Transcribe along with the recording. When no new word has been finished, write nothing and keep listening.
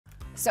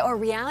So a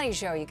reality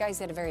show, you guys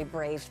did a very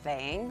brave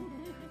thing.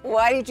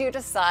 Why did you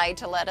decide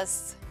to let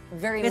us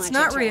very much It's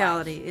not into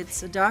reality. life?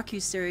 It's a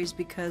docu-series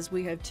because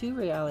we have two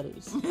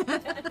realities.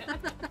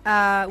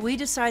 We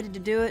decided to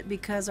do it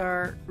because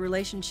our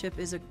relationship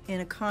is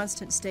in a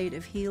constant state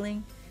of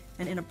healing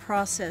and in a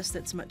process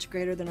that's much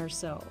greater than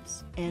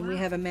ourselves. And we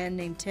have a man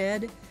named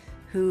Ted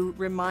who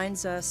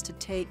reminds us to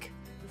take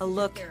a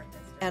look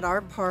at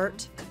our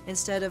part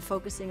instead of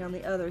focusing on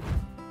the other.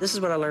 This is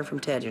what I learned from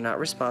Ted. You're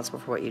not responsible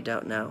for what you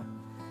don't know.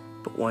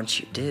 But once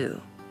you do,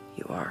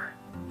 you are.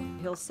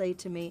 He'll say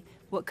to me,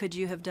 "What could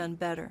you have done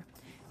better?"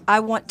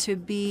 I want to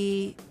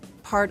be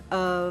part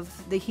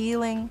of the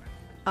healing.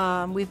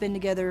 We've been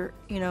together,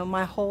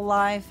 my whole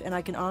life, and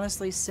I can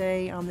honestly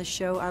say on the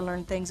show I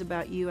learned things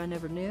about you I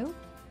never knew.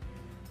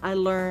 I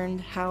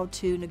learned how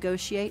to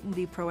negotiate and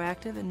be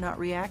proactive and not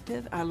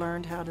reactive. I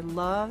learned how to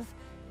love,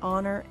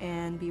 honor,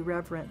 and be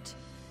reverent,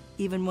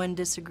 even when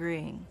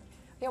disagreeing.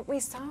 Yeah, we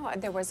saw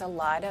there was a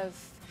lot of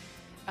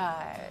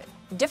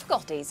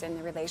difficulties in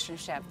the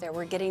relationship that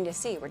we're getting to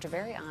see, which are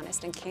very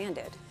honest and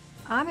candid.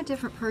 I'm a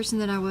different person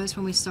than I was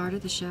when we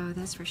started the show,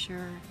 that's for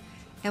sure.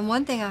 And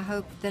one thing I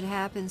hope that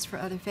happens for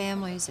other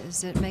families is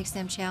that it makes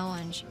them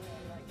challenge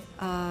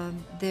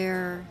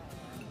their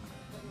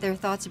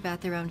thoughts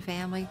about their own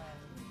family,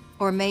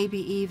 or maybe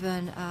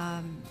even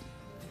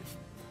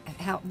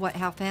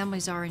how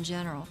families are in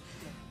general.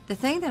 The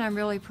thing that I'm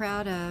really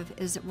proud of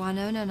is that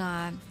Wynonna and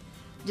I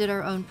did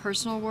our own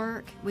personal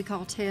work. We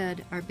call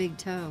Ted our big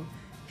toe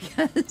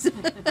because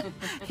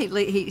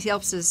he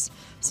helps us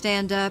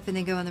stand up and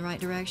then go in the right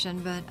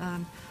direction. But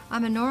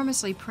I'm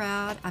enormously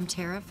proud. I'm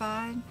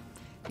terrified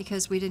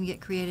because we didn't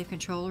get creative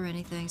control or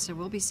anything, so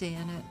we'll be seeing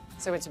it.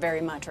 So it's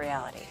very much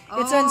reality.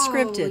 It's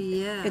unscripted.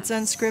 Yes. It's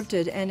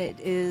unscripted, and it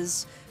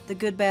is the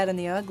good, bad, and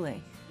the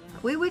ugly.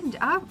 We wouldn't,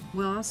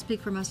 well, I'll speak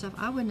for myself.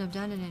 I wouldn't have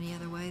done it any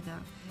other way, though.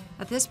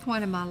 At this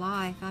point in my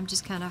life, I'm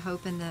just kind of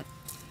hoping that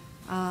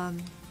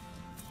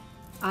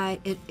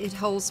it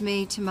holds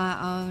me to my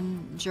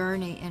own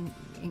journey and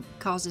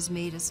causes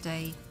me to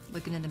stay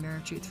looking in the mirror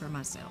of truth for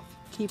myself.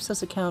 Keeps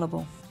us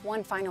accountable.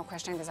 One final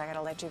question, because I got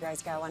to let you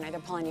guys go. I know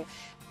they're pulling you.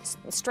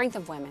 Strength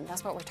of women,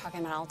 that's what we're talking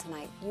about all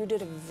tonight. You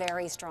did a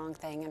very strong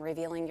thing in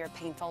revealing your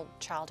painful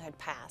childhood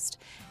past.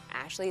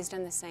 Ashley's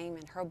done the same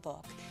in her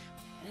book.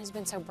 And has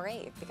been so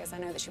brave, because I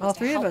know that she wants All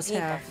three to of help us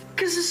people. have.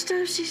 Because the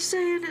stuff she's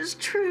saying is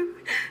true.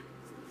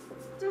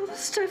 All the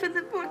stuff in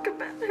the book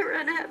about her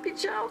unhappy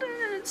childhood,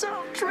 it's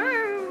all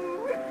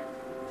true.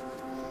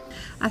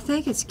 I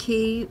think it's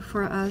key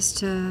for us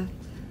to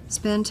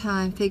spend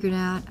time figuring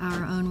out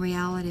our own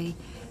reality.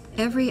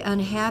 Every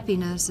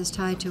unhappiness is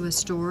tied to a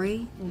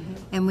story,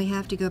 and we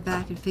have to go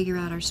back and figure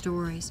out our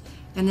stories.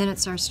 And then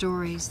it's our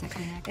stories that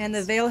connect us. And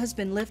the veil has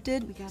been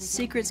lifted.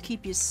 Secrets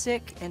keep you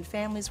sick, and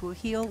families will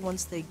heal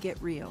once they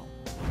get real.